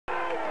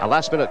A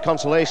last-minute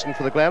consolation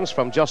for the Glens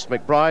from Just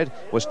McBride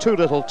was too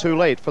little too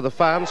late for the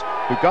fans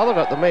who gathered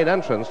at the main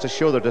entrance to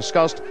show their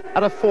disgust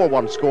at a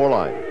 4-1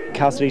 scoreline.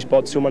 Cassidy's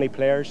bought so many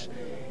players.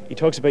 He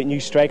talks about new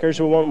strikers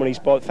we want when he's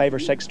bought 5 or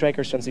 6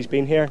 strikers since he's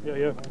been here.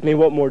 I mean,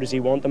 what more does he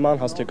want? The man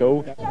has to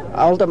go.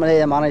 Ultimately,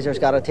 the manager's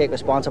got to take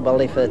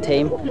responsibility for the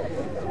team,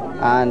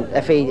 and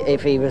if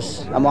he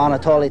was a man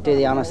at all, he'd do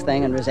the honest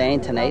thing and resign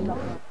tonight.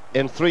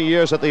 In 3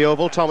 years at the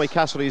Oval, Tommy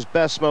Cassidy's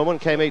best moment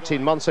came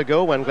 18 months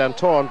ago when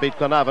Glentoran beat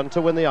Glenavon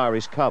to win the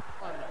Irish Cup.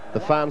 The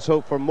fans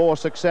hope for more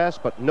success,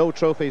 but no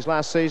trophies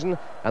last season,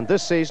 and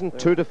this season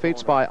 2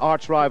 defeats by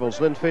arch rivals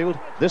Linfield,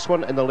 this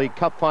one in the League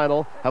Cup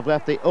final, have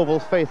left the Oval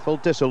faithful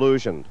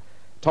disillusioned.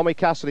 Tommy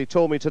Cassidy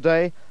told me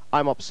today,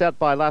 "I'm upset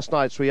by last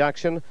night's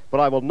reaction, but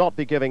I will not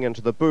be giving in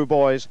to the boo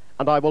boys,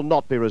 and I will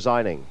not be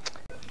resigning."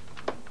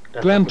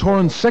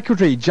 Glentoran's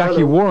secretary,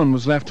 Jackie Warren,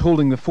 was left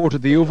holding the fort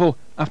at the Oval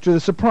after the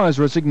surprise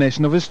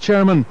resignation of his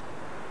chairman.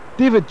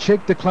 David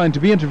Chick declined to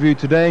be interviewed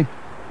today.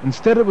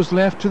 Instead, it was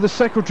left to the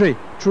secretary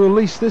to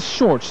release this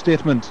short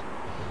statement.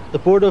 The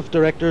board of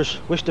directors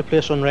wish to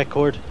place on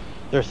record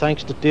their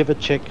thanks to David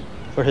Chick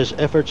for his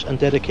efforts and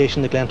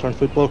dedication to Glentoran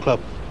Football Club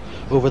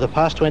over the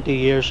past 20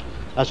 years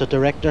as a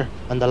director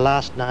and the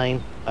last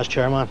 9 as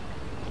chairman.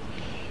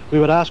 We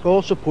would ask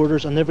all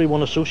supporters and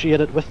everyone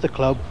associated with the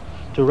club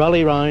to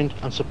rally round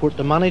and support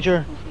the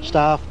manager,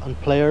 staff and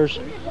players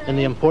in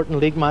the important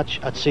league match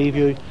at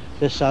Seaview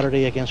this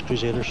Saturday against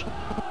Crusaders.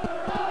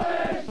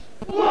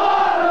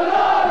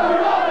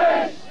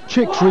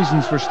 Chick's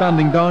reasons for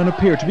standing down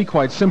appear to be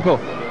quite simple.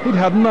 He'd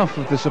had enough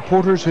of the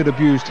supporters who'd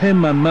abused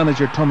him and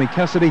manager Tommy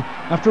Cassidy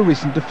after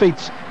recent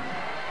defeats.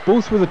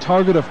 Both were the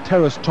target of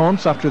terrace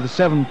taunts after the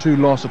 7-2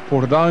 loss at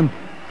Portadown.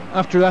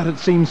 After that, it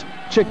seems,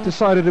 Chick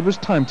decided it was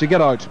time to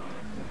get out.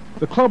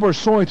 The club are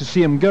sorry to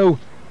see him go,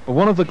 but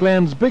one of the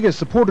Glen's biggest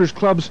supporters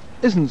clubs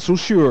isn't so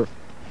sure.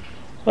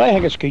 Well, I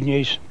think it's good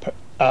news.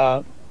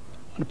 On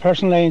a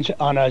personal lines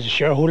and as a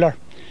shareholder,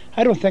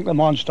 I don't think the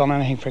man's done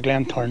anything for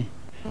Glentoran.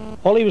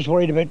 All he was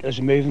worried about is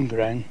a moving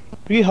ground.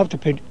 But you have to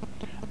put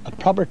a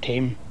proper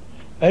team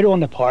out on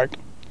the park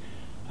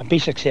and be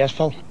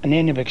successful, and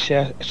then you'll be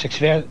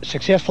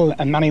successful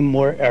in many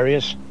more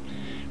areas.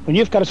 When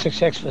you've got a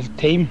successful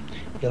team,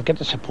 you'll get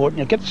the support and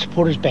you'll get the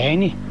supporters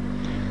behind you.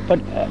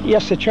 But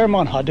yes, the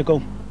chairman had to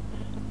go.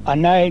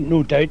 And now,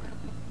 no doubt,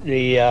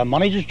 the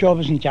manager's job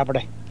is in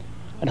jeopardy.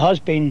 And has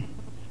been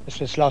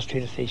this last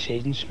 2 to 3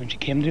 seasons when she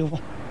came to the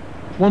Oval.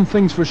 One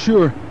thing's for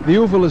sure, the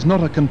Oval is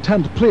not a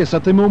content place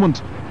at the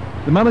moment.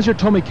 The manager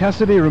Tommy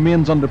Cassidy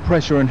remains under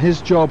pressure in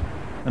his job,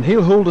 and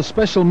he'll hold a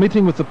special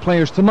meeting with the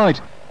players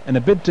tonight in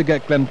a bid to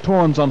get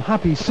Glentoran's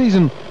unhappy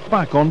season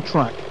back on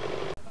track.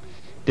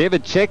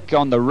 David Chick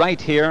on the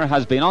right here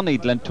has been on the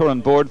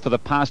Glentoran board for the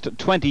past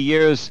 20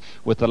 years,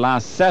 with the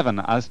last 7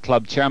 as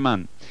club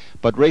chairman.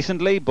 But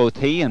recently, both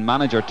he and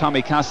manager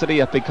Tommy Cassidy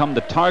have become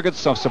the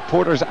targets of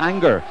supporters'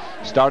 anger,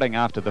 starting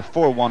after the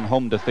 4-1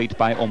 home defeat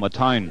by Omagh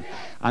Town,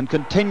 and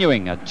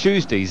continuing at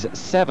Tuesday's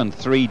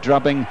 7-3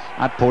 drubbing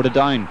at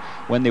Portadown,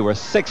 when they were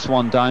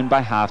 6-1 down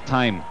by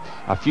half-time.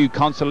 A few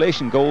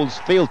consolation goals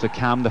failed to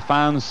calm the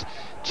fans.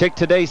 Chick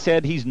today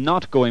said he's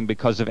not going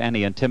because of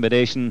any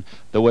intimidation,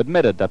 though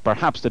admitted that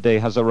perhaps the day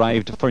has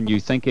arrived for new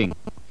thinking.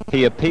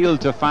 He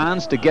appealed to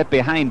fans to get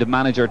behind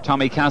manager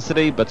Tommy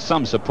Cassidy, but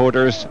some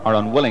supporters are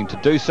unwilling to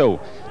do so.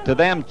 To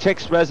them,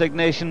 Chick's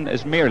resignation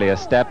is merely a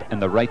step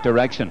in the right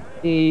direction.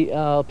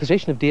 The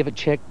position of David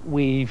Chick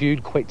we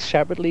viewed quite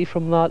separately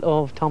from that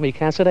of Tommy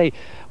Cassidy.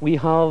 We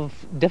have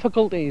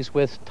difficulties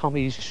with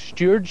Tommy's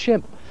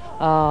stewardship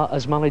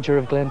as manager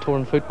of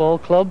Glentoran Football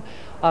Club,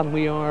 and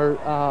we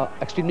are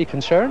extremely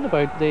concerned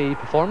about the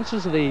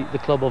performances of the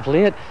club of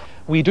late.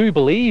 We do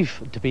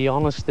believe, to be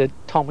honest, that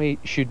Tommy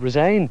should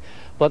resign,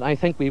 but I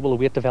think we will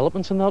await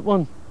developments in that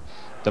one.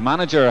 The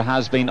manager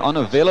has been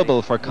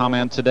unavailable for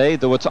comment today,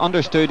 though it's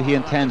understood he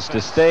intends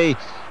to stay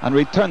and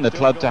return the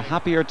club to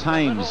happier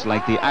times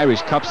like the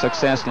Irish Cup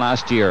success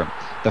last year.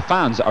 The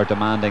fans are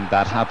demanding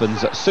that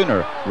happens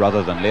sooner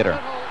rather than later.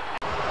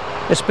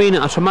 It's been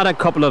a traumatic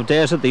couple of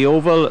days at the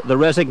Oval. The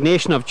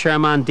resignation of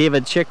chairman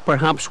David Chick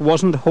perhaps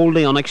wasn't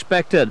wholly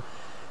unexpected.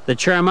 The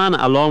chairman,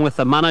 along with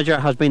the manager,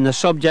 has been the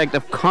subject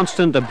of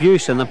constant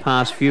abuse in the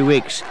past few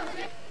weeks.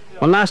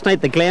 Well, last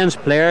night the Glens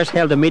players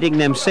held a meeting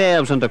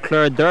themselves and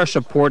declared their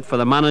support for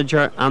the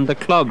manager and the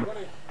club.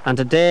 And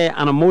today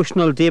an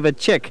emotional David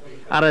Chick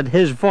added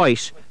his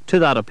voice to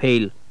that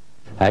appeal.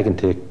 I can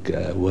take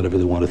whatever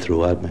they want to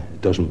throw at me.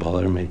 It doesn't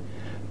bother me.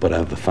 But I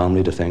have a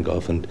family to think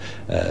of, and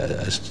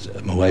as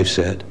my wife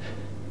said,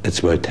 it's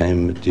about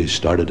time that you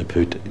started to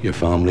put your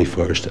family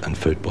first and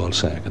football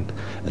second,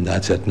 and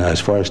that's it. Now,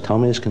 as far as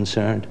Tommy is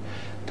concerned,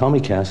 Tommy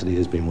Cassidy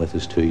has been with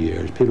us 2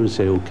 years. People would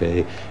say,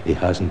 okay, he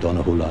hasn't done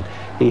a whole lot.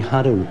 He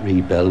had to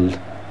rebuild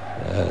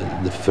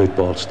the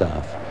football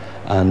staff,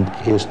 and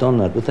he has done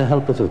that with the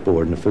help of the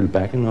board and the full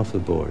backing of the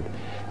board.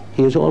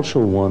 He has also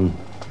won,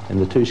 in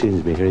the 2 seasons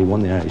he's been here, he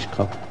won the Irish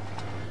Cup.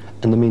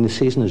 And I mean, the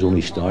season has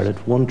only started.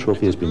 1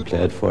 trophy has been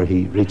played for.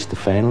 He reached the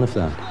final of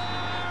that.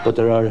 But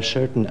there are a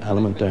certain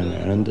element down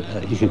there, and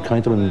you could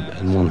count them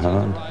in one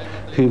hand,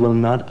 who will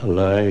not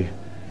allow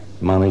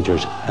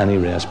managers any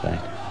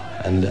respect.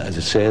 And as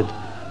I said,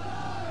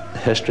 the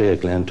history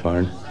of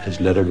Glentoran is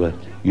littered with,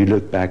 you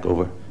look back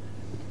over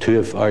two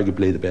of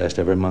arguably the best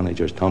ever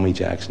managers, Tommy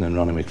Jackson and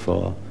Ronnie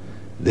McFall,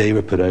 they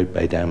were put out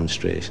by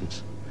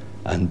demonstrations.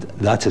 And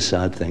that's a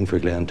sad thing for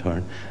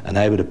Glentoran. And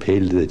I would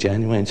appeal to the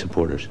genuine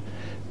supporters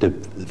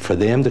for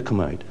them to come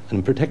out,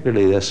 and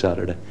particularly this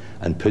Saturday,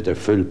 and put their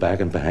full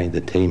backing behind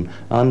the team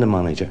and the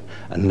manager,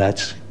 and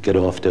let's get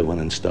off to a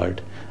winning start.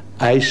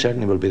 I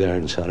certainly will be there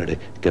on Saturday,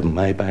 giving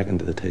my backing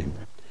to the team.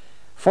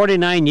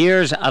 49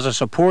 years as a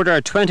supporter,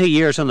 20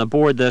 years on the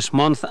board this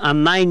month,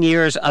 and 9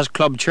 years as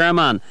club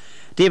chairman.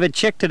 David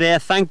Chick today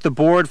thanked the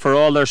board for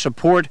all their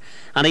support,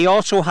 and he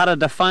also had a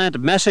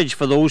defiant message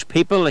for those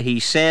people he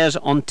says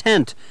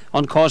intent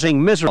on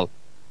causing misery.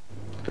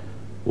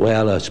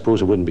 Well, I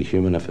suppose it wouldn't be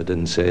human if I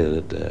didn't say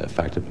that it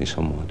affected me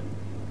somewhat.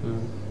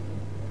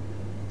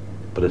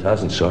 But it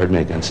hasn't soured me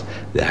against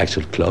the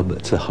actual club.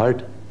 It's the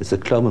heart, it's the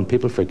club, and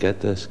people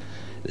forget this.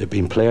 There have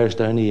been players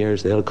down the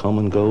years, they'll come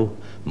and go,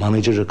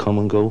 managers will come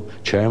and go,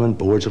 chairman,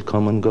 boards will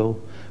come and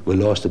go. We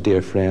lost a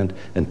dear friend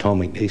in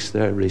Tom McNeice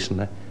there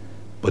recently.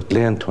 But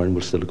Glentoran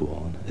will still go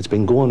on. It's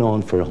been going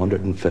on for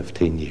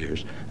 115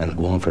 years, and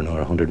it'll go on for another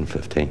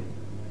 115.